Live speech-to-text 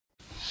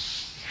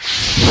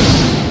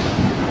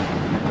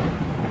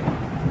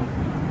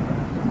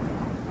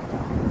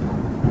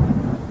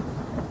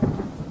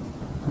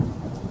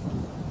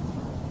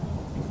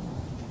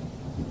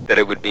that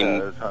it would be...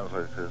 Yeah, it sounds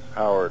like this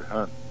Howard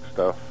Hunt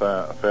stuff,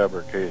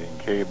 fabricating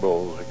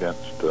cables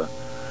against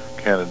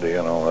Kennedy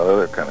and all that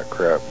other kind of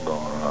crap going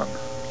on.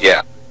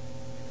 Yeah.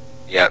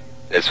 Yeah.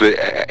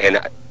 And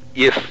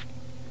if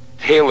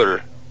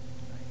Taylor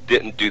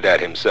didn't do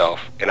that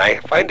himself, and I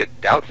find it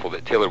doubtful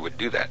that Taylor would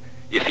do that.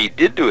 If he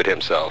did do it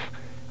himself,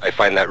 I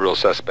find that real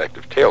suspect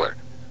of Taylor.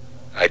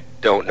 I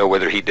don't know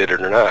whether he did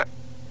it or not,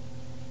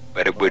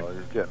 but it would... Well,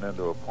 he's getting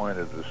into a point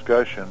of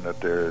discussion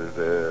that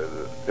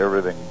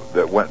everything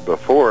that went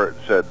before it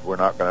said we're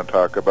not going to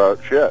talk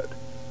about shit.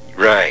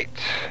 Right.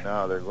 And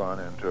now they're going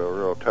into a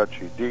real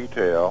touchy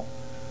detail,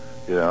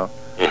 you know,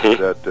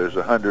 that there's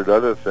 100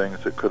 other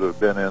things that could have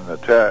been in the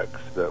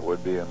text that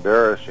would be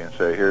embarrassing.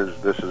 Say,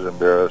 this is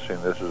embarrassing,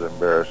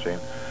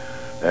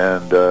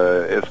 and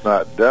it's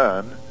not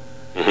done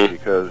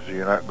because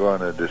you're not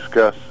going to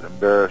discuss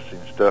embarrassing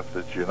stuff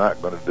that you're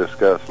not going to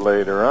discuss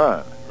later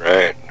on.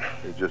 Right.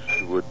 It just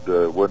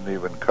wouldn't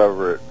even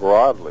cover it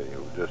broadly. It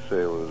would just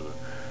say it was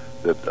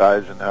that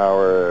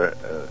Eisenhower,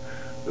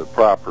 the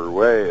proper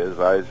way is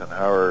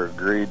Eisenhower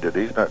agreed that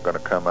he's not going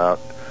to come out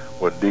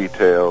with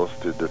details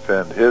to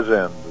defend his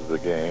end of the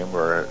game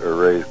or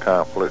raise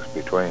conflicts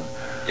between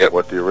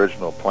what the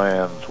original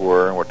plans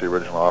were and what the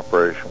original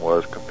operation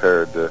was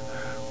compared to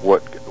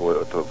what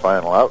the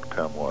final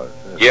outcome was.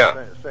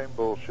 It's same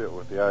bullshit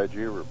with the IG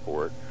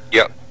report.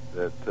 Yep.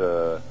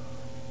 That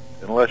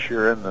unless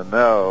you're in the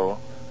know,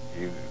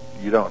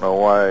 you don't know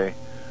why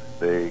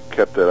they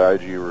kept that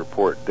IG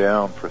report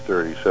down for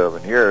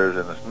 37 years,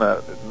 and it's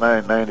not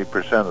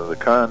 90% of the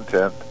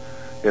content,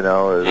 you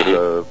know,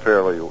 is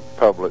fairly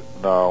public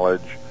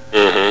knowledge.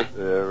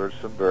 There were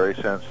some very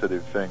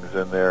sensitive things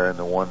in there in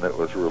the one that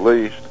was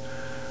released,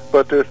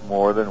 but there's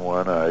more than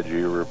one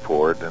IG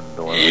report, and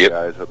one of the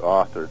guys that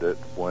authored it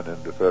went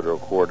into federal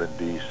court in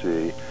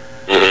D.C.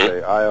 to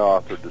say, I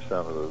authored the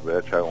son of a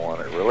bitch, I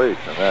want it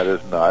released, and that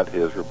is not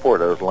his report.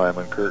 That was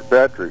Lyman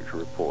Kirkpatrick's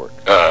report.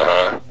 You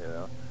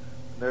know,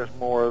 there's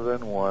more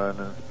than one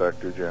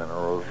Inspector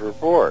General's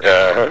report. See,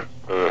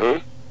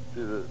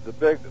 the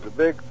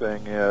big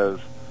thing is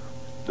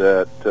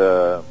that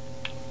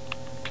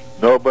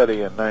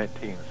nobody in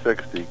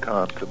 1960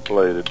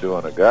 contemplated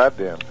doing a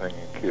goddamn thing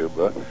in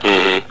Cuba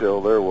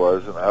until there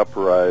was an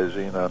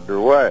uprising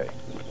underway.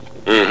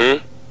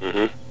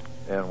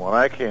 And when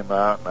I came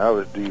out and I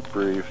was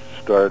debriefed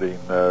starting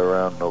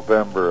around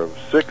November of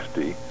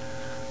 '60,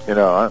 you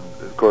know,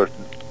 of course,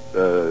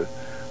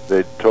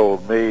 they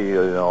told me,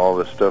 you know, all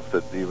the stuff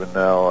that even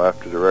now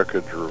after the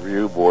Records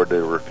Review Board they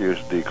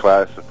refused to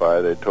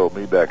declassify. They told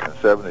me back in the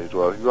 '70s,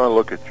 well, if you want to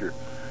look at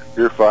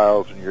your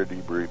files and your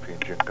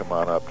debriefings, you can come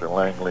on up to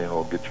Langley and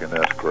we'll get you an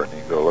escort and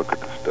you can go look at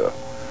the stuff.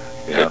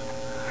 You know?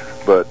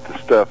 But the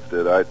stuff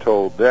that I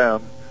told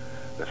them,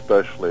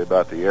 especially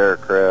about the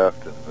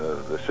aircraft and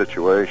the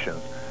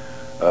situations,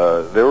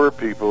 there were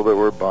people that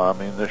were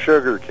bombing the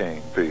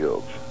sugarcane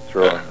fields,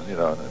 throwing, you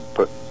know,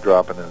 and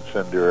dropping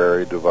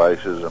incendiary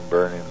devices and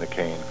burning the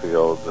cane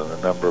fields, and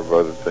a number of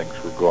other things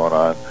were going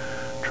on,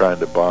 trying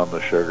to bomb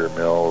the sugar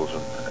mills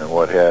and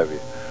what have you.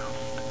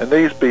 And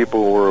these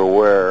people were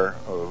aware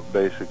of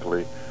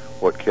basically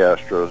what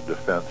Castro's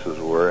defenses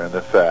were and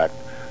the fact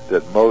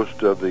that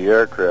most of the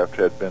aircraft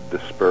had been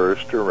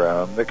dispersed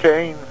around the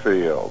cane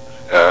fields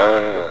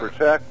to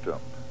protect them.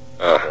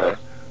 Okay?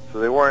 So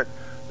they weren't,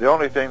 the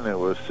only thing that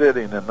was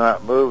sitting and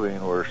not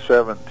moving were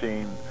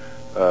 17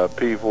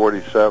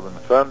 P-47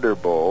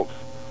 Thunderbolts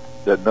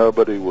that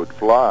nobody would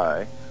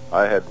fly.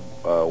 I had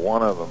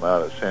one of them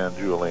out at San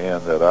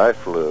Julian that I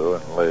flew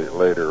and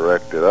later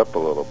wrecked it up a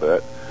little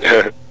bit.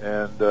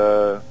 And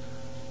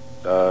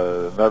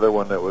another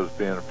one that was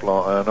being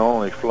flown, and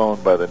only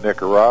flown by the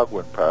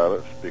Nicaraguan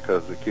pilots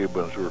because the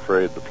Cubans were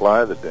afraid to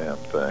fly the damn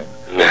thing.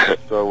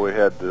 So we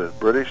had the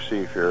British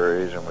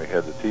Seafuries and we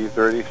had the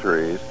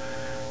T-33s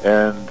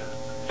and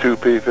 2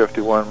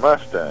 P-51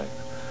 Mustangs.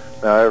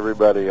 Now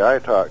everybody I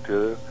talked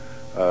to,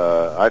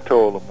 I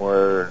told them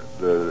where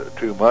the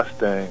 2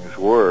 Mustangs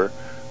were.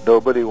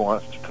 Nobody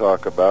wants to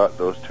talk about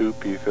those 2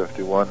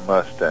 P-51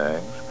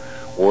 Mustangs,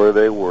 where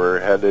they were,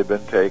 had they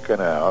been taken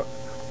out.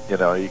 You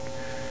know,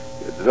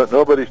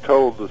 nobody's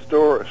told the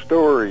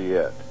story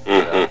yet. You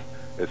know?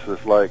 It's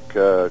just like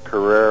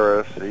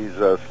Carreras, he's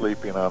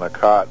sleeping on a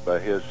cot by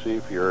his Sea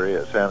Fury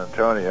at San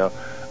Antonio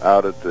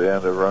out at the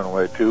end of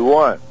runway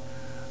 21.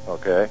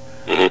 Okay?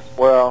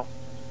 Well,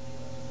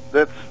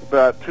 that's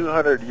about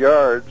 200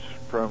 yards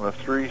from a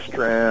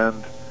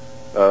 3-strand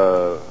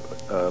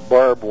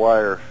barbed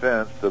wire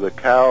fence that a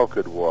cow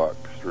could walk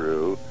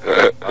through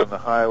on the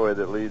highway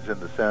that leads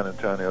into San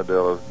Antonio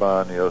de los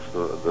Baños,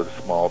 the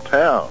small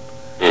town.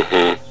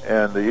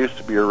 And there used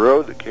to be a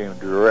road that came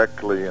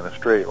directly in a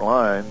straight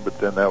line, but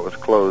then that was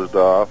closed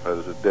off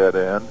as a dead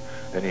end,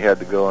 and you had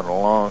to go in a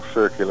long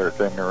circular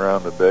thing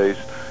around the base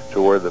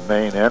to where the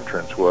main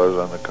entrance was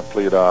on the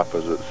complete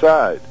opposite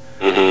side.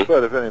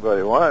 But if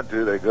anybody wanted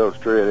to, they go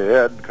straight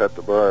ahead and cut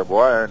the barbed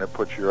wire, and it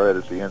puts you right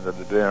at the end of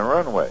the damn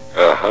runway.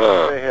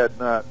 They had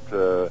not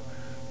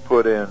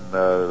put in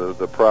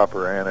the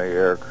proper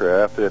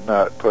anti-aircraft. They had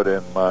not put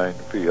in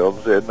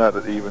minefields. They had not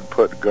even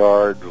put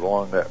guards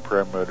along that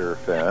perimeter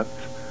fence,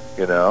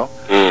 you know,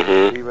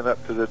 even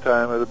up to the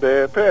time of the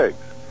Bay of Pigs.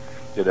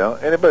 You know,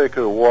 anybody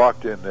could have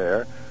walked in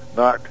there,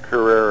 knocked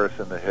Carreras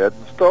in the head,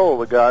 and stole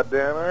the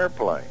goddamn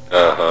airplane.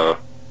 You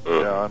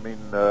know, I mean,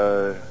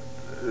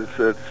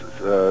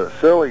 it's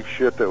silly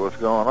shit that was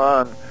going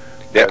on.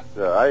 Yep.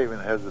 That, I even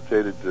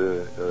hesitated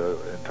to,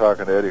 in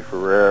talking to Eddie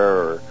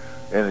Ferrer or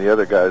any of the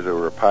other guys that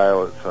were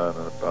pilots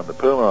on the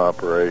Puma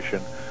operation,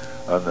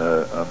 on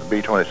the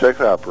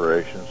B-26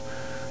 operations.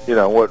 You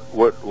know,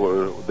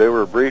 what they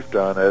were briefed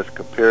on as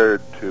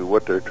compared to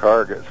what their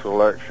target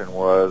selection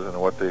was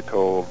and what they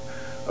told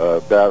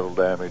battle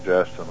damage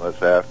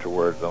estimates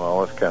afterwards and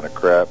all this kind of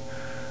crap.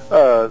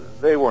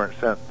 They weren't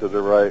sent to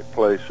the right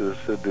places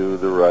to do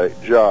the right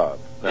job.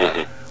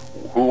 Now,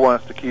 who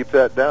wants to keep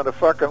that down? The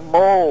fucking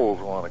moles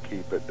want to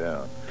keep it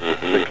down.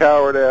 The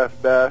coward-ass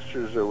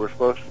bastards that were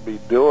supposed to be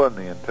doing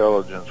the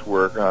intelligence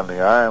work on the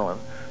island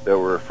that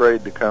were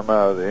afraid to come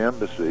out of the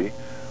embassy,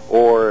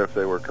 or if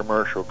they were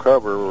commercial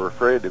cover, were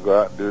afraid to go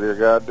out and do their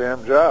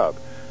goddamn job.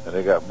 And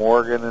they got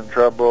Morgan in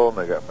trouble, and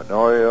they got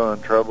Manoyo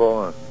in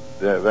trouble, and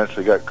they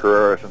eventually got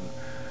Carreras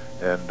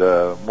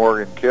and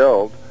Morgan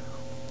killed,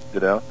 you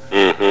know.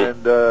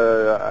 And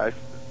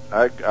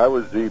I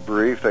was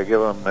debriefed. I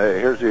give them, hey,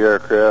 here's the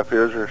aircraft,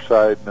 here's their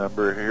side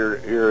number,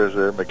 here is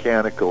their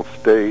mechanical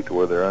state,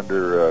 whether they're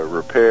under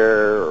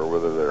repair or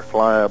whether they're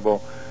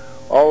flyable,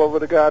 all over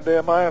the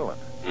goddamn island,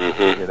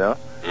 you know.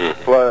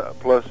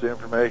 Plus the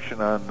information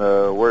on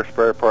where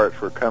spare parts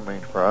were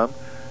coming from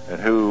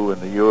and who in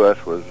the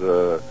U.S. was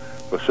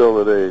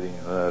facilitating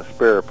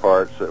spare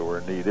parts that were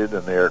needed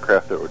and the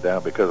aircraft that were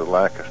down because of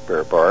lack of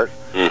spare parts,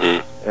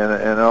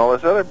 and all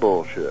this other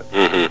bullshit.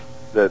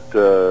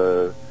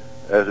 That,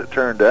 as it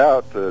turned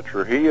out,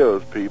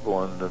 Trujillo's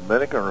people in the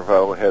Dominican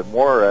Republic had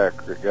more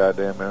accurate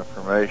goddamn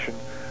information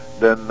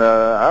than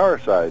our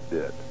side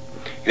did.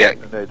 Yeah.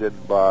 And they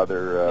didn't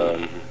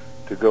bother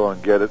to go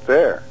and get it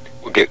there.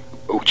 Okay,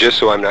 just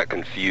so I'm not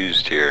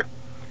confused here,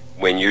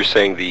 when you're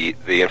saying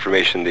the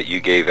information that you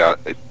gave at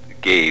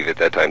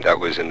that time, that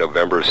was in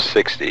November of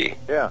 '60,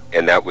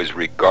 and that was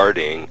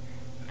regarding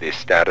the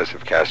status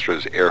of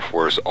Castro's Air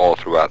Force all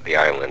throughout the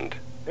island.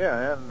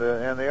 Yeah, and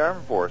the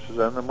armed forces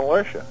and the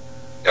militia.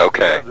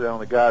 Okay. I was the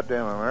only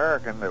goddamn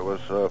American that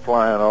was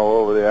flying all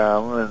over the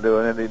island and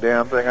doing any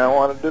damn thing I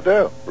wanted to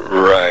do.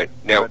 Right.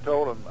 Now, I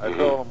told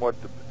him what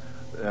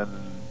and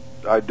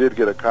I did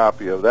get a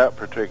copy of that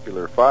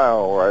particular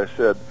file where I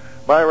said,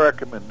 my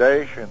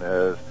recommendation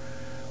is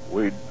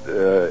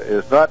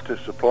is not to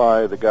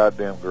supply the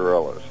goddamn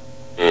guerrillas.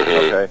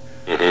 Okay?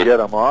 Get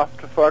them off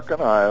the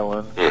fucking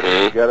island,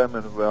 get them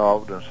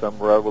involved in some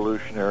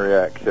revolutionary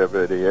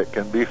activity. It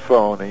can be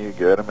phony. You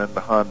get them into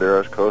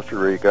Honduras, Costa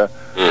Rica,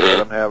 let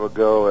them have a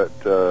go at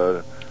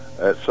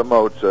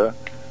Somoza,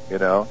 you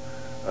know,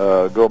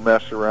 go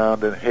mess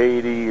around in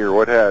Haiti or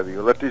what have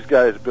you. Let these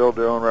guys build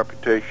their own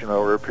reputation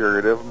over a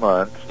period of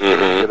months.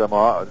 Get them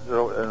off,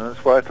 and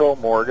that's why I told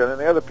Morgan and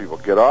the other people,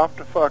 get off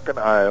the fucking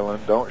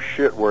island. Don't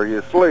shit where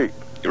you sleep.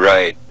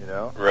 Right. You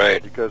know?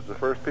 Right. Because the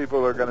first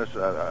people are going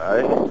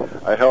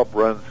to... I helped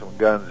run some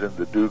guns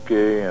into Duque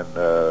and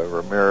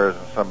Ramirez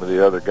and some of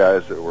the other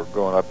guys that were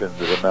going up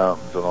into the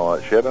mountains and all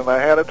that shit, and I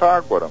had a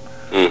talk with them.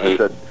 I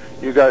said,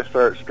 you guys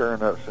start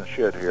stirring up some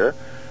shit here,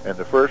 and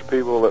the first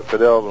people that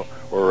Fidel,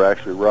 or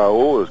actually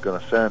Raul, is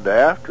going to send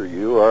after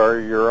you are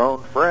your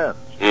own friends.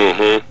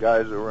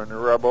 Guys that were in the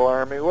rebel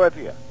army with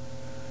you.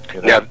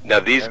 You know? Now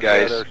these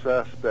guys that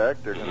are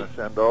suspect. They're going to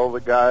send all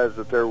the guys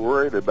that they're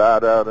worried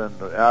about out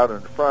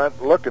in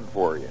front looking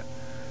for you.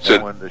 So,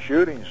 and when the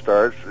shooting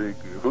starts,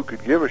 who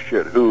could give a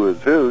shit who is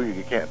who?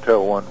 You can't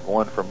tell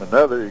one from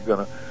another.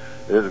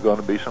 There's going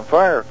to be some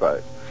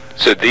firefight.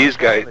 So these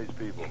guys, these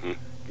people,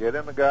 get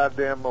in the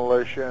goddamn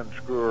militia and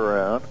screw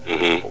around.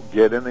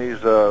 Get in these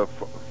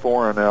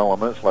foreign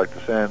elements like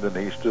the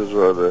Sandinistas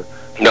or the.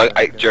 No,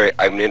 Gerry,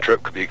 I'm going to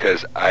interrupt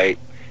because I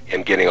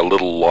am getting a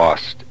little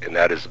lost, and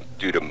that is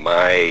due to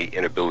my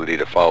inability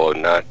to follow,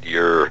 not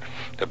your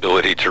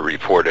ability to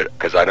report it,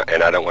 because I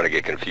don't want to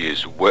get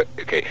confused.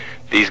 Okay,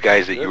 these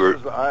guys that you were...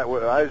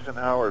 what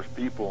Eisenhower's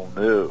people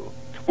knew.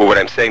 Well, what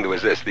I'm saying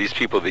was this, these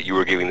people that you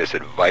were giving this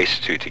advice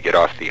to get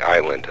off the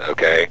island,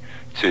 okay,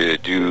 to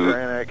do...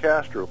 They're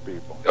anti-Castro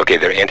people. Okay,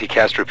 they're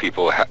anti-Castro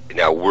people.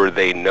 Now, were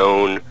they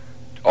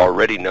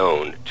already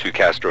known to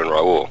Castro and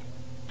Raul,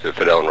 to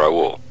Fidel and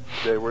Raul?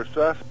 They were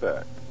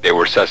suspect. They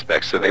were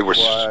suspects, so they were...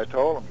 That's why I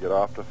told them, get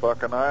off the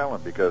fucking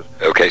island, because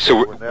okay,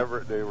 so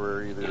they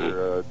were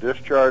either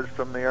discharged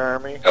from the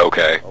Army,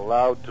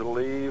 allowed to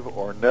leave,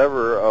 or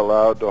never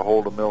allowed to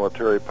hold a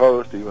military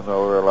post, even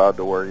though they're allowed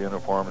to wear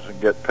uniforms and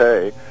get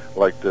pay,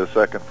 like the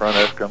Second Front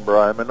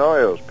Escambray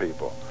Manoyo's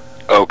people.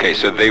 Okay,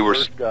 so they were... the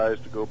first guys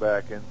to go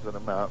back into the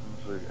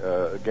mountains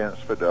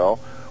against Fidel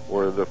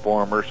were the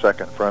former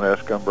Second Front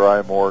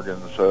Escambray,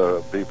 Morgan's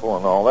people,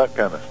 and all that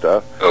kind of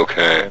stuff.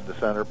 Okay. In the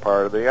center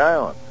part of the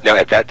island. Now,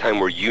 at that time,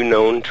 were you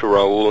known to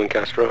Raul and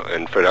Castro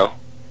and Fidel?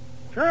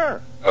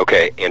 Sure.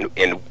 Okay, and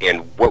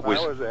what was...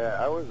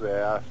 I was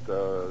asked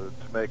to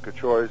make a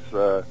choice,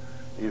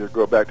 either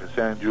go back to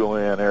San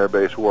Julian Air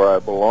Base where I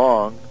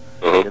belong,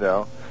 you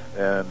know,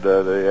 and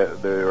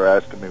they were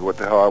asking me what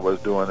the hell I was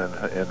doing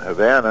in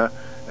Havana,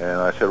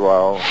 and I said,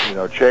 well, you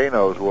know, Che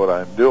knows what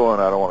I'm doing.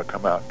 I don't want to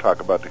come out and talk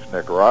about these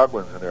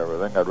Nicaraguans and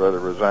everything. I'd rather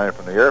resign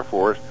from the Air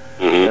Force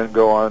and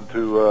go on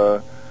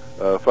to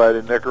fight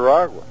in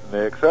Nicaragua, and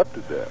they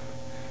accepted that.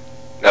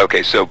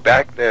 Okay, so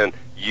back then,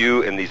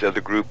 you and these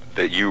other group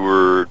that you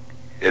were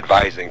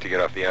advising to get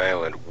off the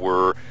island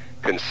were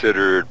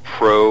considered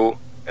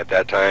at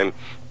that time,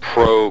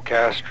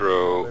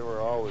 pro-Castro. They were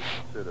always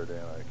considered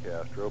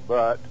anti-Castro,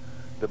 but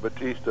the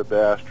Batista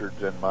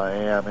bastards in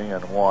Miami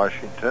and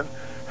Washington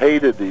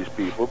hated these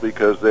people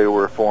because they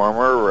were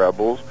former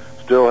rebels,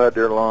 still had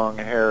their long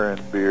hair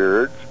and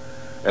beards,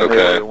 and they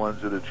were the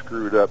ones that had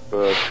screwed up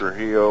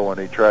Trujillo when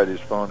he tried his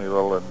phony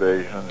little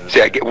invasion.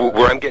 See,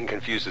 where I'm getting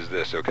confused is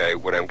this, okay?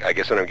 I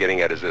guess what I'm getting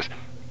at is this.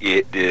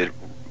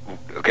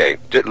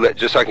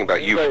 Just talking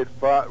about you. Anybody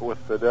fought with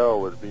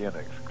Fidel was being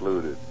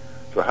excluded.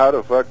 So how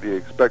the fuck do you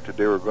expect that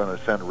they were going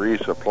to send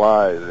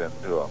resupplies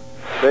into them?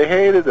 They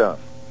hated them.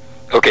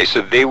 Okay,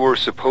 so they were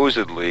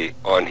supposedly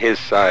on his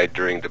side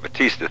during the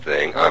Batista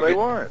thing. No, they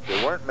weren't.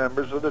 They weren't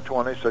members of the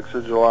 26th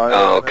of July.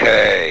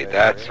 Okay,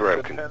 that's where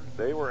I'm...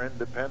 They were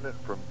independent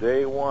from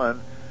day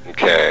one.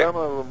 Okay. Some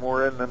of them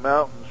were in the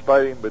mountains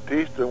fighting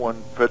Batista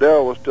when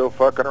Fidel was still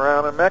fucking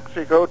around in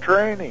Mexico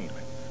training.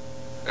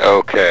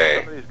 Okay.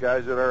 Some of these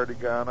guys had already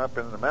gone up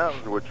in the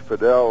mountains, which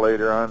Fidel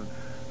later on...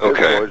 His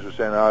boys were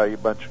saying, "Oh, you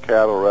bunch of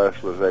cattle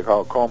rustlers." They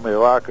call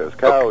comilacas,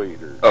 cow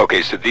eaters.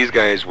 Okay, so these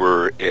guys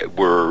were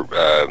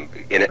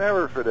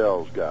never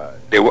Fidel's guys.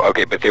 They were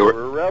but they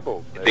were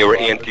rebels. They were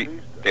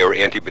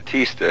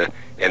anti-Batista,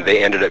 and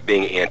they ended up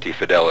being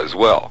anti-Fidel as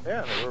well.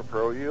 Yeah, they were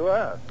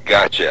pro-U.S.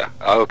 Gotcha.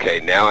 Okay,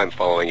 now I'm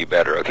following you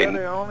better. Okay.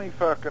 They're the only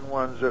fucking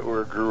ones that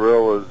were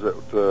guerrillas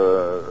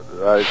that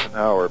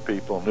Eisenhower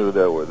people knew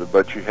that were.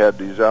 But you had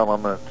these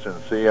elements in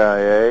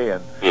CIA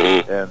and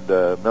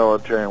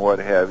military and what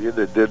have you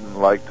that didn't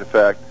like the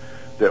fact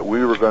that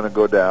we were going to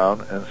go down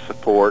and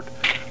support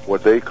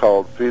what they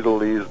called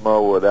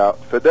feudalismo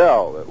without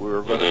Fidel, that we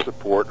were going to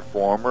support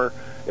former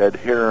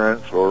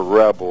adherents or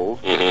rebels.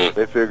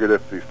 They figured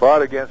if you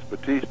fought against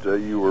Batista,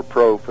 you were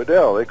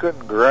pro-Fidel. They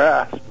couldn't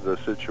grasp the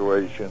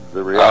situation,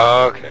 the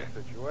reality of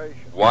the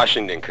situation.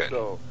 Washington could.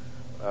 So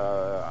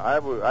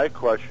I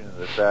questioned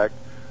the fact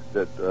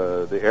that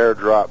the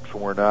airdrops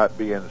were not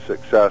being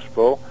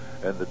successful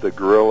and that the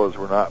guerrillas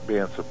were not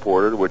being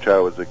supported, which I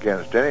was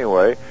against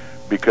anyway,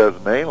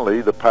 because mainly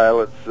the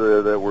pilots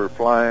that were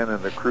flying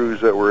and the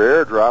crews that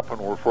were airdropping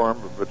were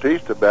former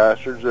Batista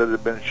bastards that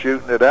had been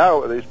shooting it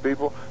out with these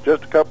people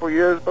just a couple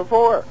years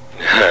before.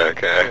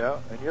 Okay. You know,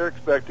 and you're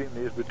expecting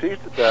these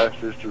Batista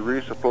bastards to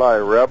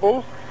resupply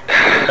rebels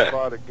and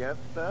fought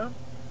against them?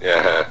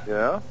 Yeah. You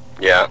know?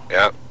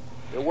 Yeah.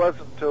 It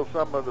wasn't until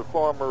some of the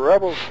former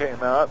rebels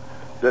came out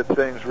that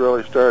things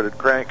really started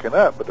cranking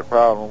up, but the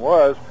problem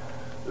was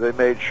they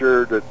made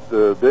sure that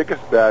the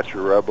biggest batch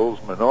of rebels,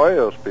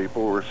 Manoyos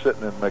people, were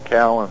sitting in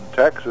McAllen,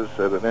 Texas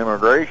at an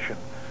immigration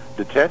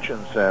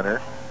detention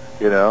center,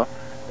 you know,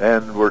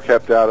 and were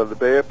kept out of the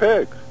Bay of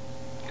Pigs.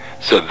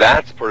 So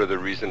that's part of the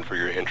reason for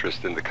your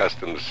interest in the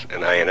customs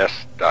and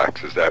INS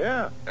docks, is that?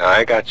 Yeah.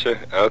 I gotcha.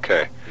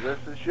 Okay. This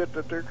is shit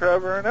that they're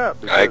covering up.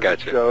 I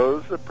gotcha. It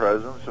shows the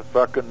presence of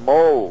fucking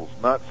moles,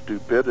 not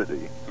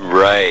stupidity.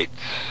 Right.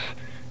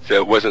 So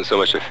it wasn't so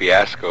much a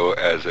fiasco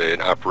as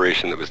an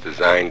operation that was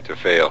designed to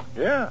fail.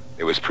 Yeah.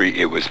 It was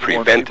prevented.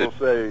 When people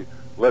say,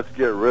 let's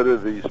get rid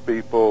of these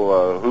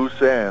people, who's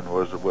saying,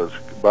 was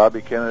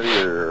Bobby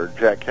Kennedy or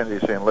Jack Kennedy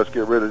saying, let's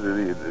get rid of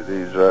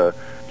these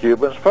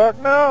Cubans? Fuck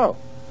no.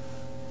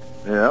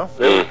 You know,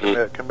 they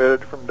were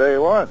committed from day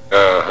one.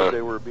 But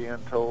they were being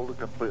told a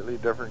completely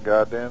different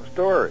goddamn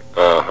story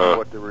of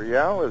what the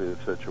reality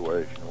of the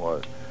situation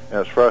was. And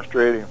it's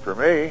frustrating for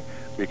me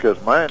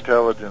because my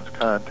intelligence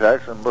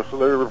contacts and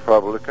mostly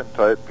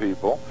Republican-type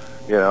people,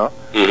 you know,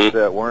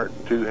 that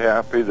weren't too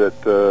happy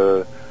that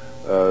the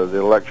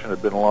election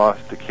had been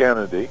lost to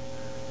Kennedy,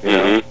 you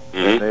know,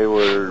 and they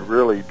were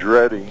really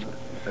dreading.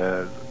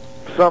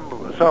 Some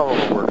of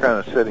them were kind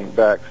of sitting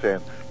back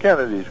saying,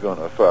 Kennedy's going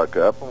to fuck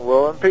up and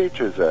we'll impeach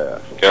his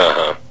ass.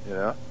 You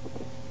know?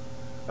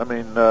 I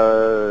mean,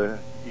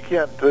 you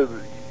can't...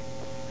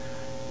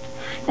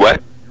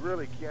 What? You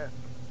really can't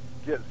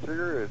get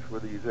serious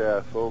with these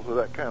assholes with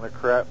that kind of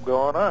crap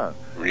going on.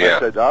 Yeah. I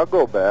said, I'll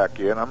go back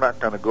in. I'm not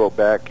going to go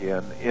back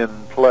in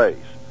place.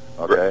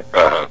 Okay?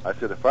 I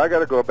said, if I got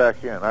to go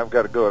back in, I've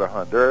got to go to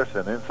Honduras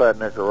and inside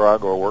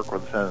Nicaragua work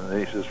with the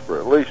Sandinistas for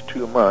at least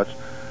 2 months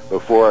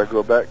before I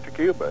go back to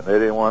Cuba. And they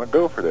didn't want to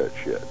go for that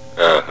shit.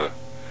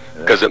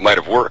 Because it might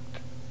have worked.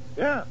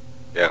 Yeah.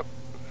 Yeah.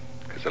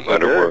 Because it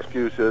might have their worked.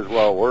 excuse is,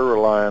 well, we're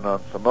relying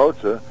on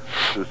Somoza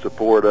to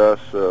support us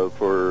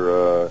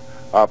for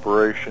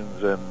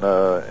operations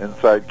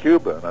inside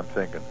Cuba. And I'm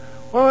thinking,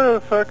 well,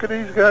 the fuck,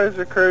 these guys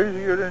are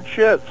crazier than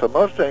shit.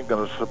 Somoza ain't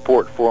going to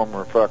support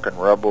former fucking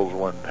rebels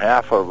when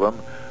half of them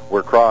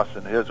were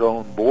crossing his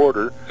own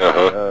border,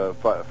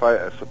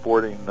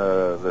 supporting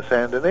the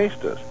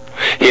Sandinistas.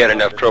 He had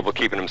enough trouble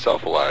keeping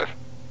himself alive.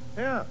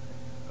 Yeah.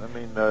 I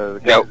mean,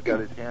 the guy's got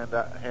his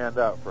hand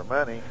out for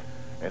money,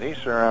 and he's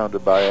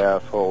surrounded by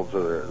assholes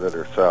that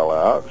are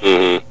sellouts.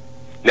 Mm-hmm.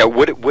 Now,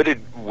 what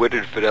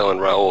did Fidel and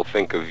Raul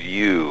think of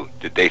you?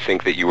 Did they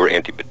think that you were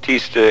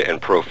anti-Batista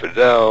and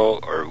pro-Fidel,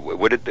 or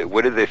what did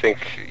they think?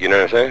 You know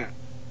what I'm saying?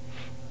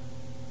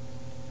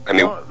 I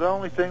mean, the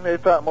only thing they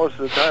thought most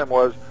of the time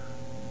was,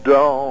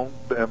 don't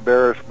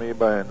embarrass me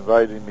by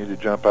inviting me to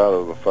jump out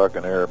of a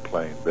fucking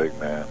airplane, big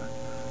man.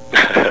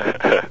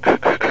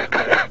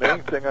 The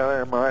main thing on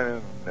their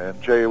mind,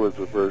 and Che was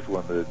the first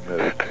one to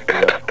admit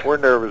it, we're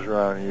nervous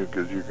around you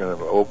because you're going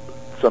to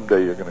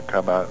someday you're going to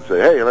come out and say,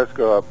 hey, let's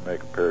go up and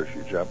make a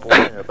parachute jump.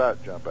 Well, ain't about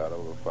to jump out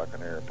of a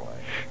fucking airplane.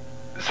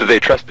 So they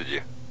trusted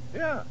you?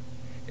 Yeah.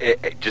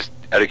 Just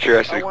out of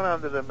curiosity. I went on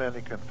the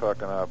Dominican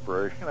fucking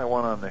operation. I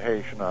went on the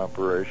Haitian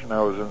operation.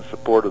 I was in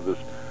support of this,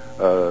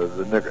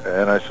 the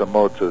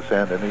anti-Somoza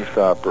Sandinista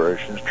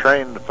operations,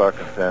 trained the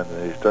fucking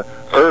Sandinista,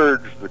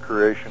 urged the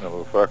creation of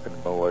a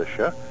fucking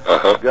militia,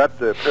 got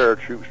the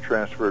parachutes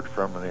transferred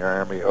from the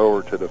Army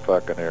over to the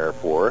fucking Air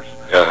Force.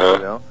 You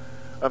know?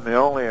 I'm the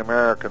only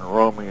American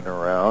roaming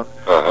around,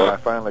 and I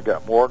finally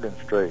got Morgan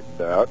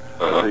straightened out.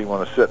 So you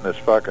want to sit in this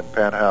fucking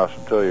penthouse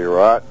until you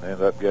rot and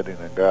end up getting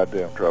in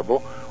goddamn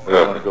trouble, or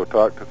you want to go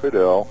talk to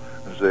Fidel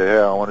and say, hey,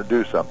 I want to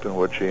do something,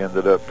 which he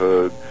ended up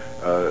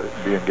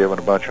being given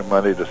a bunch of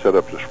money to set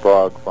up this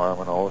frog farm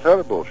and all this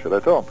other bullshit.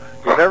 I told him,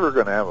 you're never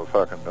going to have a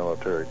fucking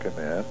military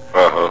command,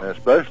 and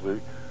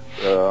especially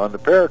on the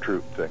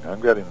paratroop thing.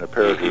 I'm getting the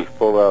parachutes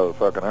pulled out of the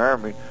fucking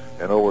Army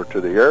and over to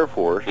the Air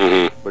Force,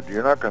 but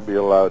you're not going to be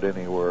allowed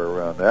anywhere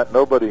around that.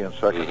 Nobody in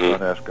Second Son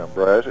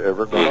Escambray is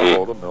ever going to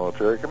hold a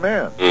military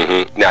command.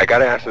 Now, I got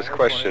to ask this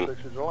question.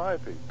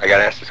 I got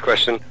to ask this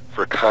question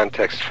for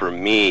context for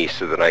me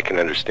so that I can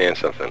understand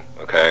something,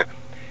 okay?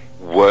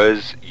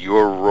 Was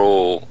your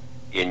role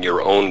in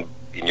your own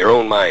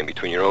mind,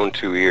 between your own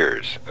two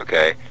ears,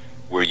 okay,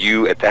 were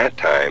you at that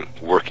time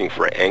working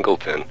for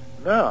Angleton?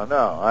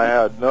 No, I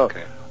had no...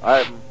 Okay.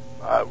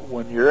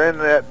 When you're in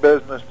that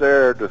business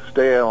there to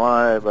stay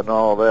alive and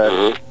all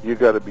that, you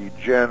got to be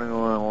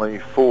genuinely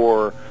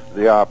for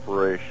the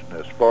operation.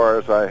 As far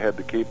as I had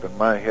to keep in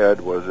my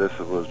head was this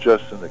was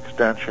just an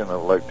extension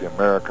of like the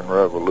American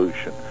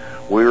Revolution.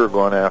 We were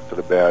going after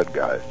the bad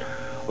guys.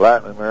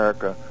 Latin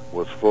America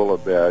was full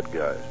of bad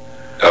guys.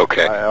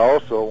 Okay. I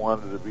also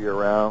wanted to be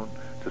around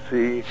to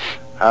see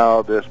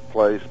how this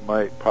place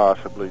might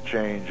possibly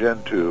change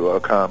into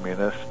a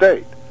communist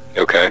state.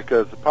 Okay.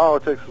 Because the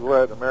politics of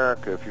Latin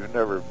America, if you've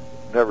never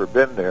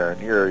been there and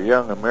you're a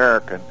young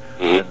American,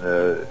 and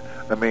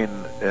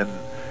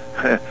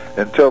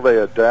until they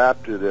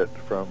adapted it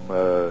from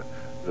the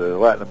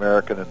Latin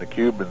American and the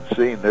Cuban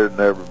scene, there's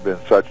never been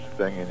such a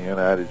thing in the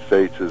United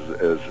States as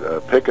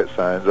picket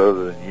signs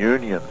other than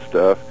union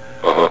stuff,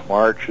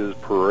 marches,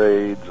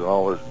 parades, and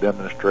all this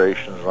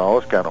demonstrations and all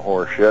this kind of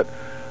horse shit.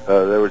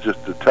 There was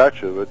just a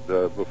touch of it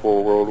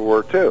before World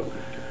War II.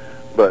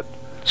 But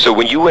so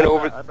when you went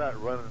over, I'm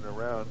not running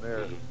around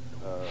there.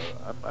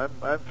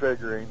 I'm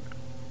figuring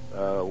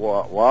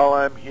while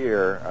I'm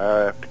here,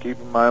 I have to keep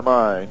in my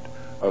mind,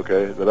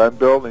 okay, that I'm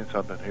building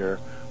something here.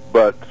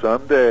 But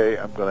someday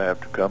I'm going to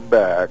have to come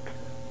back,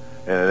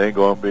 and it ain't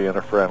going to be in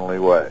a friendly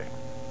way.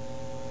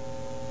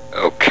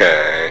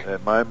 Okay.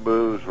 And my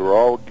moves were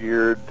all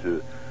geared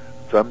to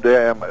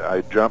someday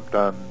I jumped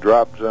on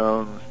drop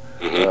zones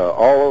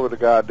all over the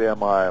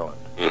goddamn island.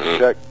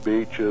 Checked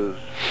beaches,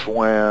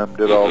 swam,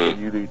 did all the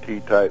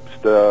UDT type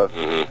stuff,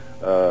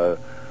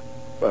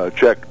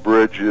 checked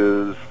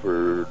bridges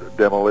for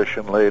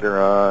demolition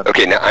later on.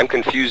 Okay, now I'm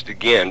confused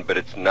again, but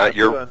it's not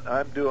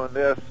I'm doing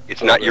this.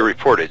 It's not your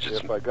reportage.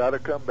 It's if I got to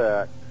come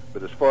back,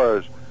 but as far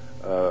as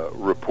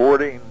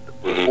reporting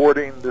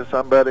to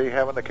somebody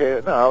having a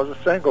case, no, I was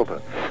a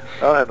singleton.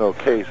 I don't have no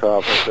case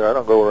officer. I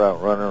don't go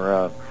around running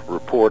around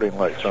reporting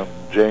like some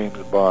James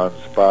Bond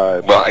spy.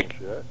 Well,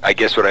 I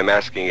guess what I'm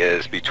asking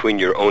is, between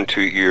your own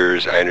two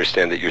ears, I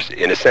understand that you're,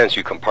 in a sense,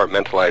 you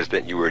compartmentalized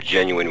it and you were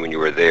genuine when you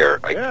were there.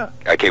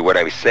 Okay, what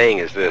I was saying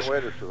is this.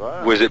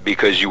 Was it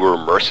because you were a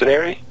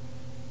mercenary?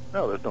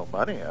 No, there's no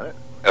money in it.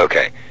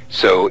 Okay,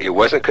 so it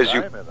wasn't because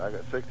you... I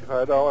got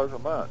 $65 a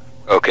month.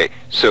 Okay,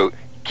 so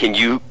can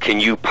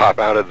you pop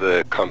out of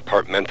the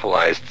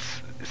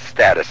compartmentalized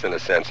status, in a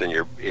sense, in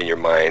your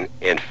mind,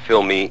 and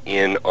fill me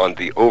in on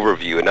the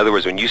overview? In other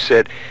words, when you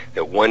said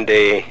that one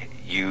day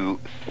you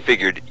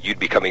figured you'd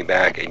be coming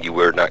back and you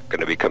were not going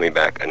to be coming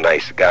back a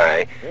nice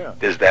guy,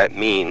 does that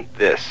mean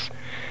this,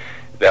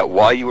 that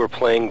while you were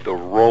playing the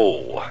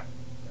role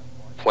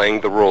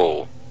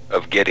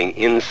of getting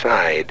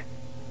inside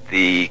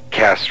the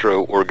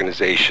Castro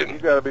organization, you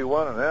got to be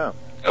one of them?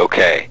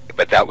 Okay,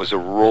 but that was a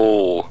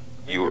role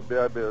you were...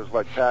 It was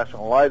like passing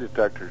a lie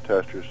detector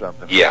test or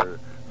something. Yeah.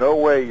 No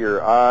way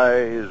your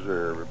eyes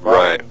or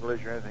body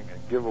English or anything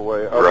can give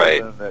away other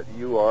than that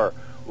you are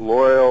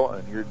loyal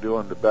and you're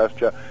doing the best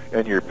job.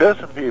 And you're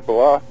pissing people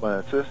off by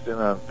insisting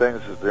on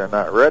things that they're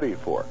not ready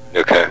for.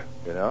 Okay.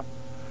 you know.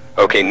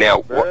 Okay, and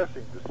now...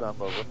 embarrassing to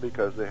some of them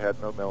because they had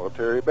no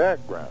military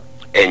background.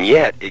 And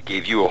yet, it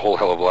gave you a whole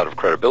hell of a lot of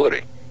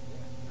credibility.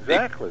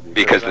 Exactly.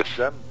 Because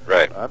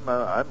right.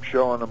 I'm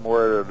showing them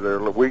where their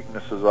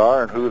weaknesses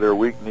are and who their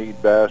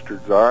weak-kneed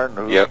bastards are and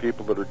who the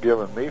people that are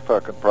giving me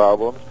fucking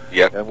problems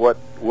and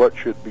what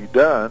should be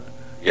done,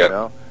 you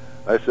know.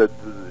 I said,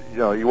 you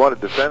know, you want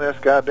to defend this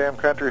goddamn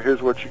country,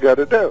 here's what you got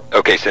to do.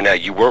 Okay, so now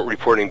you weren't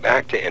reporting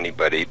back to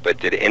anybody, but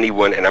did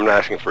anyone, and I'm not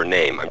asking for a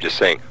name, I'm just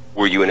saying,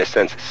 were you in a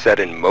sense set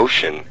in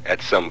motion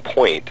at some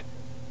point?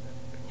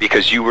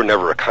 Because you were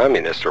never a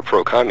communist or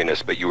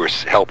pro-communist, but you were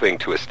helping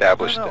to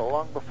establish... No,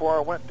 long before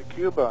I went to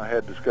Cuba, I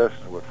had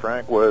discussions with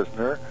Frank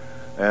Wisner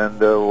and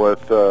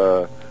with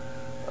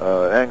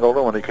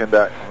Angola when he came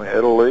back from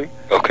Italy.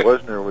 Okay.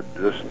 Wisner would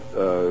just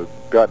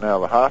gotten out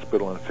of the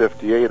hospital in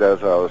 '58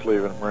 as I was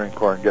leaving the Marine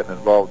Corps and getting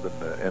involved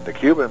in the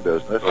Cuban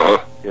business,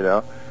 you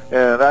know.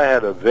 And I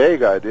had a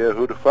vague idea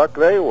who the fuck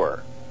they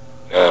were.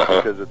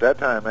 Because at that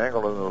time,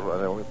 Angola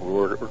we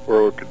were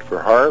working for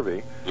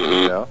Harvey,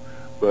 you know.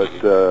 But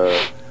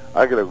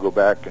I got to go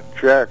back and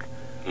check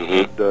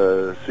and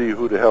see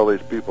who the hell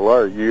these people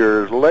are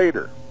years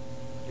later.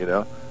 You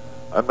know,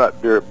 I'm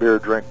not beer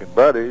drinking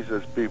buddies.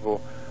 There's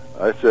people.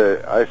 I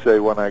say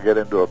when I get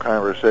into a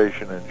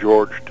conversation in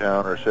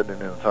Georgetown or sitting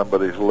in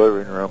somebody's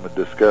living room and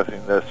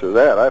discussing this or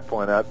that, I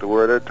point out to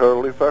where they're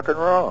totally fucking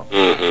wrong.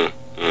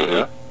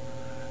 Yeah.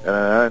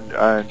 And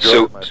I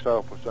enjoyed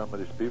myself with some of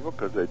these people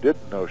because they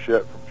didn't know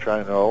shit from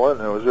Chinola,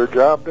 and it was their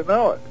job to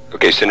know it.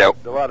 Okay, so now...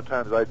 A lot of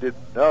times I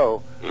didn't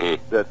know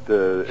that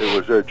it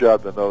was their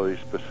job to know these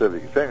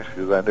specific things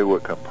because I knew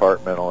what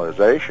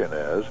compartmentalization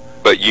is.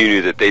 But you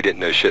knew that they didn't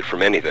know shit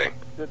from anything.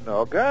 Didn't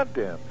know a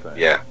goddamn thing.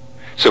 Yeah.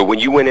 So when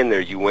you went in there,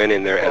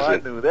 as I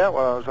knew that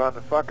when I was on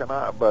the fucking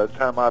island. By the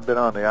time I've been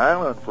on the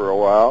island for a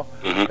while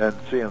and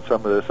seeing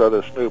some of this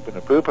other snooping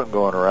and pooping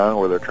going around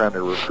where they're trying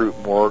to recruit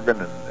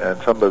Morgan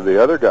and some of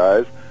the other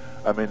guys,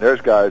 I mean, there's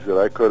guys that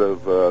I could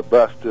have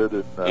busted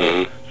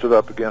and stood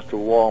up against a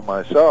wall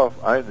myself.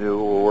 I knew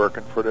were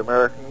working for the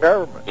American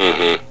government,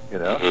 you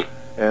know,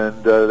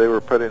 and they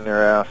were putting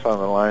their ass on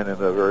the line in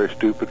a very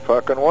stupid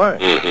fucking way.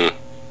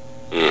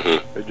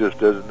 It just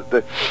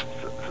doesn't...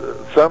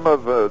 Some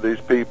of these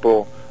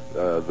people,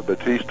 the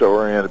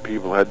Batista-oriented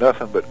people, had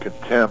nothing but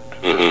contempt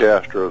for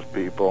Castro's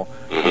people,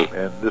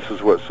 and this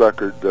is what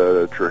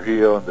suckered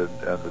Trujillo and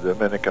the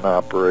Dominican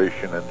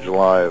operation in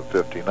July of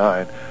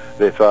 '59.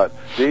 They thought,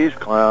 these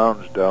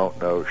clowns don't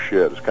know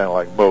shit. It's kind of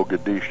like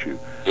Mogadishu.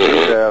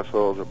 These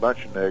assholes, a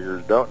bunch of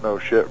niggers, don't know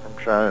shit from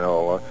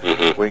Chinola.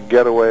 We can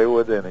get away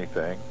with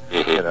anything,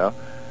 you know.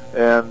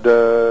 And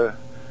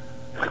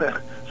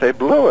they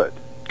blew it.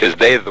 Because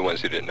they're the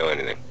ones who didn't know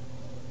anything.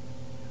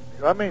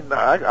 I mean,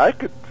 I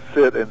could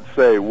sit and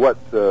say what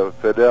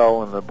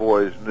Fidel and the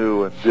boys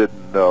knew and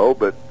didn't know,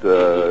 but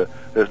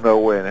there's no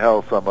way in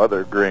hell some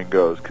other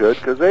gringos could,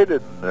 because they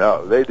didn't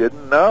know. They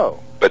didn't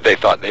know. But they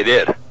thought they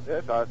did. They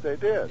thought they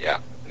did.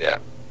 Yeah, yeah.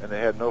 And they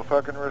had no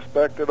fucking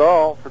respect at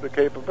all for the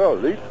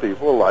capability. These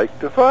people like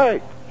to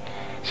fight.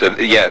 So,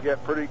 yeah. They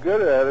get pretty good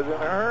at it in a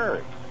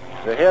hurry.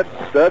 They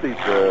hadn't studied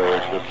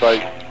the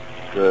fight,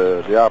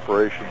 the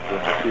operations in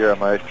the Sierra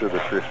Maestra, the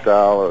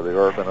Cristal, or the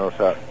Organos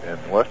out in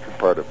the western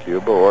part of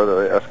Cuba, or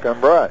the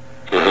Escambray.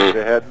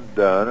 They hadn't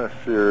done a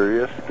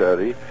serious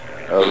study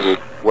of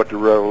what the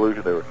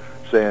revolution... They were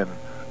saying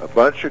a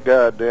bunch of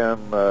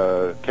goddamn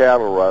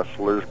cattle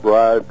rustlers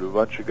bribed a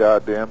bunch of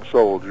goddamn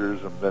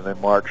soldiers, and then they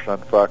marched on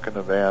fucking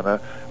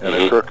Havana, and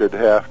a crooked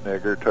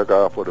half-nigger took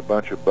off with a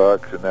bunch of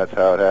bucks, and that's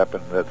how it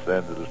happened, and that's the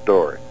end of the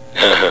story.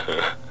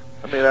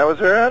 I mean, that was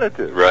their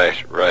attitude.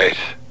 Right.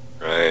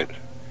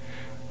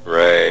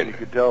 And you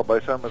could tell by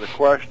some of the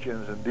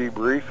questions and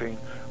debriefing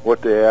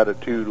what the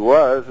attitude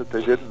was, that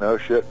they didn't know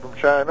shit from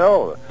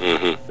Chinola.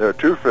 They're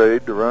too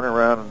afraid to run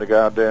around on the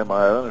goddamn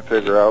island and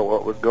figure out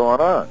what was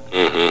going on.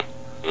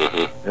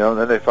 You know, and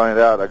then they find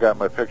out I got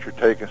my picture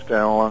taken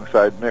down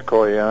alongside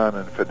Mikoyan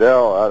and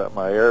Fidel out at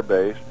my air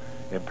base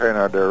in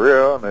Pinar del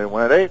Rio, and they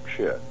went ape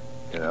shit.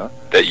 You know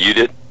that you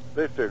did.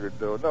 They figured,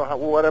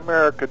 what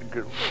American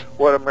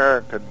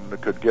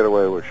could get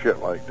away with shit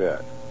like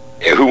that?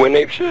 Yeah, who went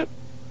ape shit?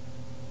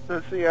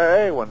 The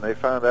CIA, when they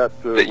found out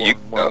when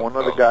one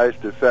of the guys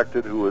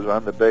defected who was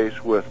on the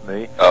base with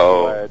me.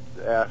 I had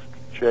asked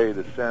Che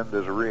to send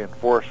as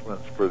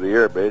reinforcements for the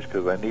air base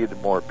because I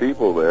needed more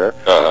people there.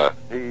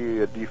 He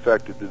had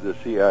defected to the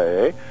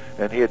CIA,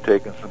 and he had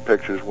taken some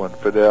pictures when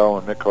Fidel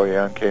and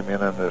Mikoyan came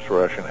in on this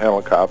Russian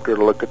helicopter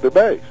to look at the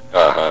base. You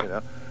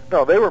know?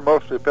 No, they were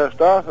mostly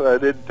pissed off that I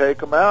didn't take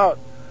them out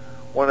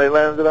when they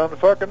landed on the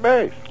fucking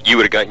base. You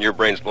would have gotten your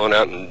brains blown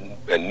out in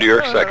New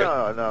York second.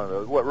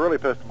 No. What really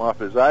pissed them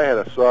off is I had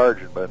a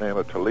sergeant by the name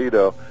of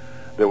Toledo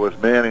that was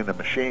manning the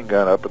machine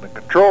gun up in the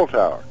control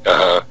tower.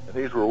 And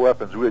these were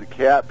weapons we had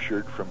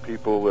captured from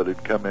people that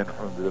had come in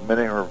from the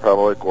Dominican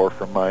Republic or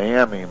from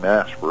Miami,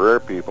 mass for air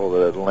people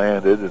that had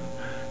landed,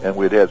 and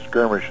we'd had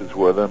skirmishes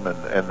with them,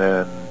 and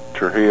then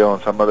Trujillo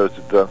and some others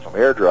had done some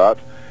airdrops.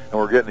 and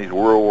we're getting these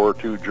World War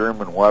II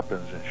German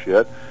weapons and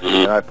shit.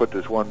 And I put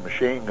this one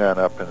machine gun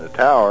up in the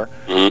tower,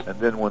 and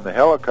then when the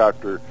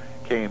helicopter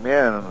came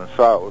in and I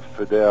saw it was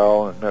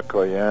Fidel and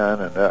Mikoyan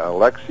and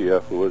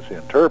Alexia, who was the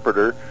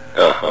interpreter,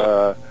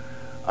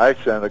 I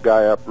sent a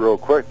guy up real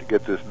quick to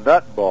get this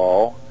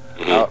nutball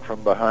out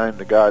from behind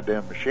the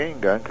goddamn machine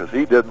gun because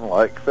he didn't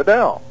like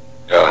Fidel.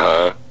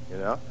 You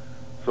know?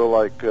 So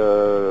like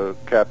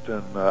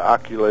Captain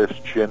Aquiles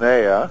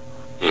Chinea,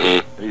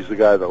 he's the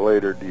guy that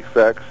later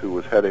defects, who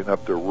was heading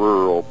up the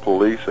Rural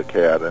Police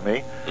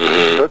Academy,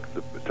 took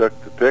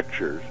the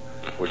pictures,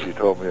 which he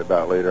told me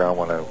about later on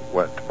when I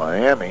went to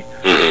Miami.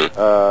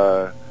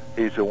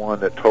 He's the one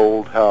that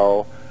told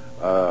how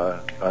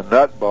a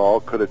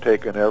nutball could have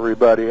taken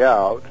everybody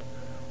out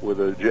with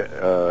a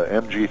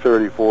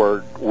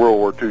MG-34 World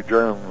War II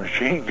German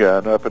machine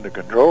gun up in the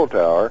control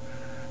tower,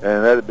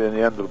 and that had been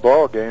the end of the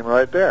ball game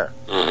right there.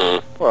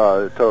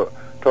 Well, it's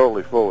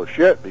totally full of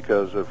shit,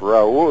 because if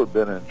Raoul had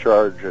been in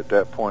charge at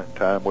that point in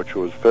time, which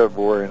was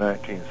February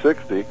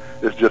 1960,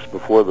 it's just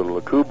before the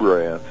Le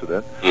Coubre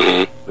incident,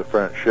 the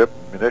French ship,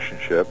 munition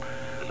ship.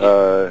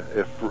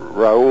 If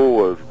Raoul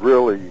was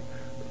really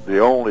the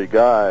only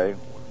guy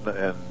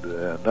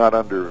and not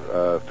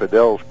under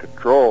Fidel's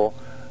control,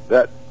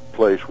 that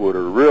place would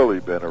have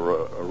really been a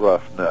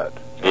rough nut.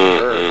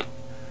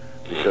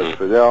 Because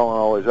Fidel and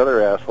all these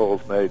other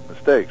assholes made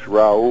mistakes.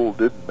 Raoul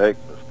didn't make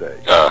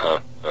mistakes.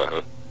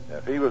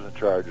 If he was in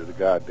charge of the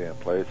goddamn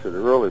place, it would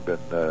have really been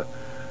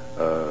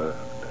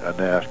a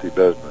nasty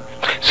business.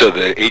 So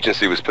the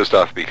agency was pissed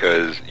off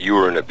because you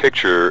were in a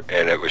picture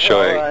and it was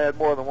showing... Well, I had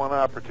more than one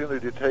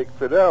opportunity to take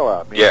Fidel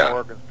out. Me and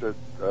Morgan stood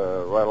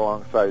right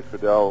alongside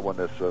Fidel when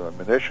this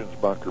munitions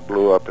bunker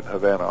blew up in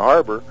Havana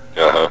Harbor.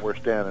 We're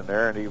standing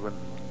there, and even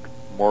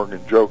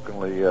Morgan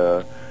jokingly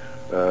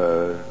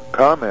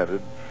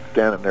commented,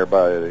 standing there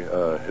by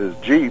his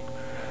Jeep,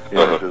 he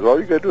says, all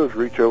you got to do is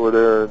reach over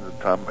there,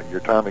 and your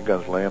Tommy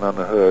gun's laying on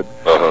the hood,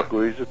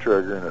 squeeze the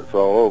trigger, and it's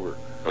all over.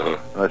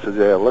 And I said,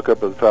 yeah, look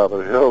up at the top of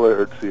the hill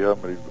there and see how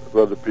many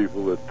other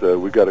people that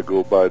we got to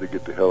go by to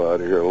get the hell out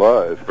of here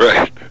alive.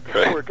 Right.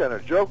 We're kind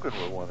of joking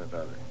with one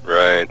another.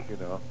 Right. You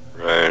know.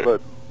 Right.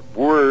 But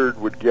word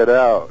would get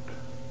out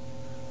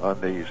on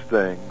these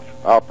things,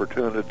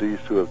 opportunities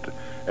to have,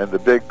 and the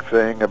big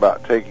thing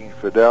about taking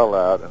Fidel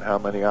out and how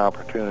many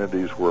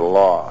opportunities were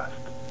lost.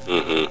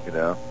 You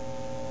know.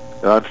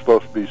 And I'm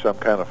supposed to be some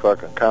kind of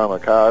fucking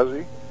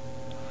kamikaze.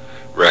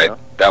 Right. You know?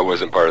 That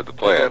wasn't part of the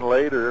plan. And then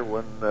later,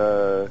 when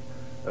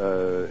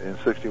in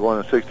 61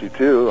 and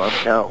 62, I'm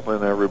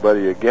counseling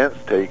everybody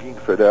against taking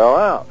Fidel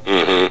out.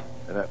 And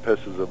that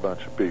pisses a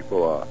bunch of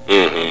people off.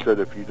 He said,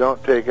 if you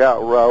don't take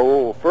out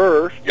Raoul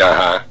first,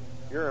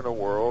 you're in a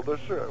world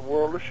of shit.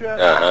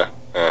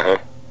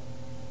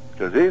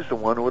 Because he's the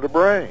one with the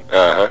brain.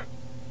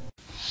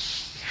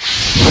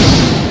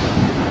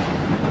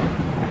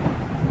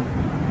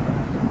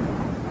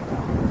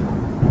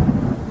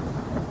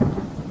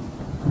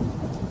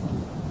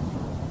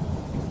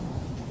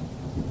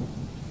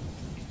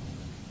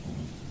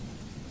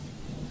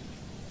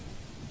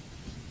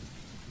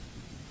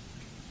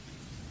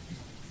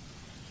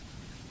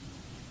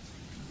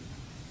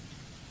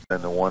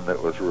 And the one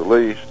that was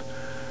released,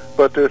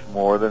 but there's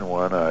more than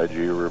one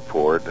IG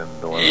report, and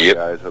one of the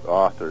guys that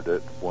authored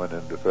it went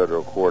into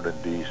federal court in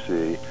D.C.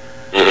 to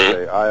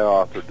say, I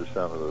authored the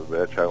son of a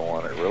bitch, I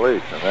want it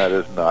released, and that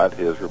is not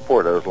his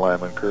report. That was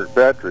Lyman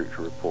Kirkpatrick's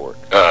report.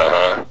 You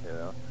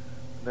know,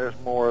 and there's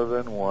more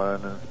than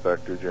one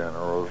Inspector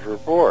General's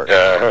report. See,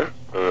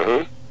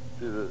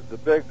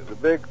 the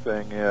big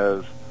thing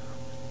is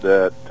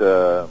that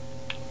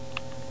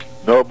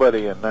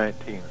nobody in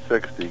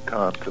 1960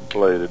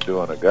 contemplated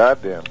doing a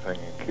goddamn thing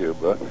in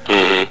Cuba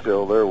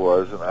until there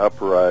was an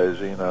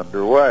uprising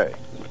underway.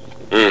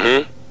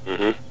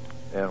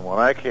 And when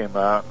I came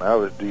out and I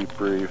was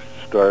debriefed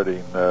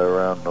starting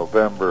around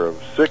November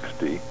of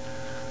 60,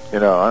 you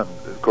know,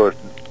 of course,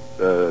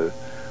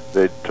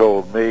 they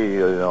told me,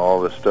 you know,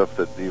 all the stuff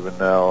that even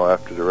now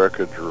after the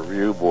Records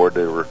Review Board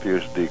they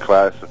refused to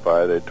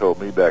declassify. They told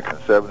me back in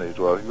the 70s,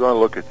 well, if you want to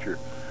look at your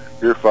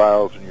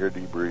files and your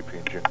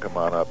debriefings, you can come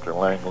on up to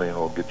Langley and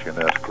we'll get you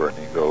an escort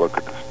and you can go look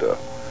at the stuff.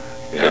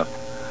 You know?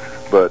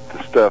 But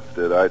the stuff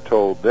that I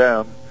told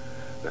them,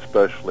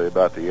 especially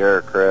about the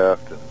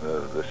aircraft and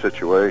the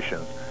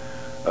situations,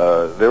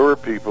 there were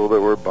people that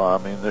were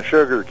bombing the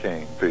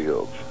sugarcane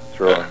fields,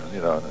 throwing,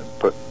 you know,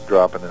 and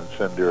dropping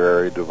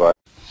incendiary devices.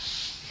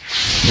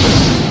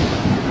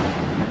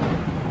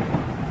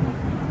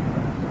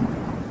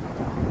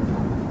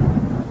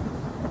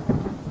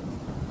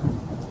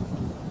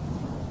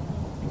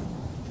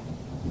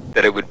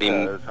 That it would be...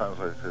 it sounds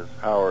like this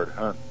Howard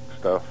Hunt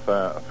stuff,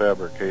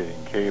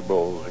 fabricating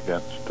cables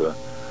against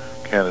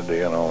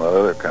Kennedy and all that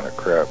other kind of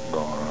crap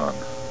going on.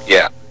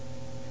 Yeah.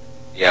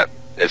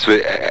 That's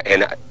what,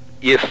 and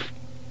if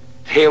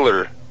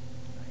Taylor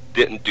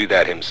didn't do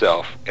that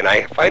himself, and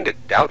I find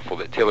it doubtful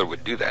that Taylor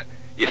would do that.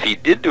 If he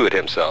did do it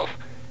himself,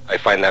 I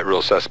find that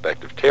real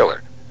suspect of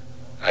Taylor.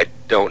 I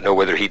don't know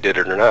whether he did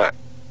it or not.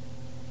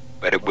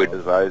 but it would.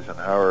 As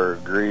Eisenhower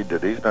agreed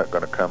that he's not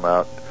going to come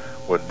out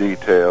with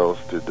details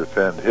to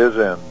defend his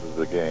end of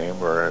the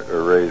game or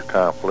raise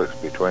conflicts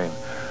between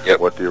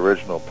what the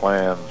original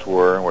plans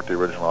were and what the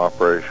original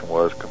operation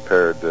was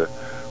compared to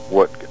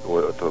what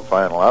the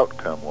final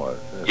outcome was.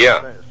 And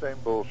it's the same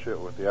bullshit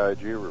with the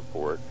IG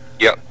report.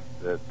 Yep.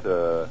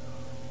 That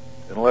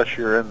unless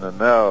you're in the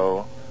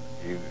know,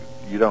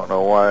 you don't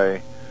know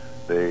why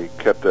they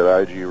kept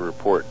that IG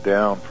report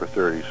down for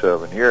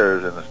 37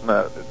 years, and it's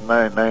not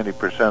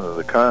 90% of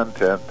the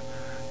content,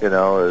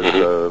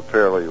 is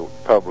fairly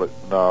public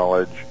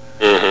knowledge.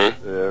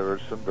 There were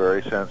some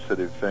very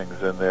sensitive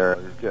things in there.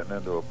 It's getting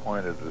into a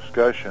point of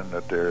discussion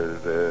that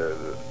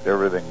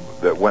everything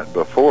that went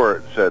before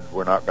it said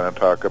we're not going to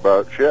talk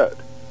about shit.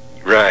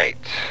 Right.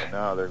 And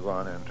now they're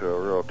going into a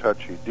real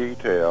touchy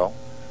detail,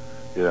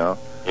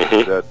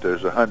 that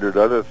there's 100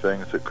 other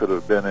things that could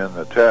have been in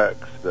the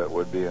text that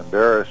would be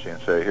embarrassing.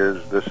 Say,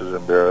 this is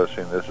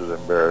embarrassing, this is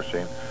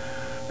embarrassing,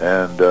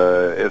 and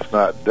it's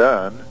not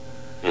done.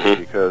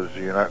 Because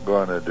you're not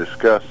going to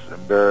discuss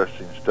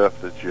embarrassing stuff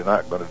that you're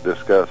not going to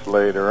discuss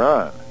later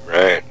on.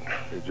 Right.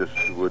 It just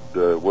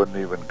wouldn't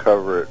even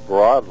cover it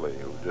broadly.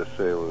 It would just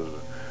say it was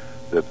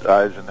that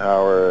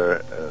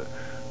Eisenhower,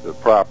 the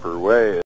proper way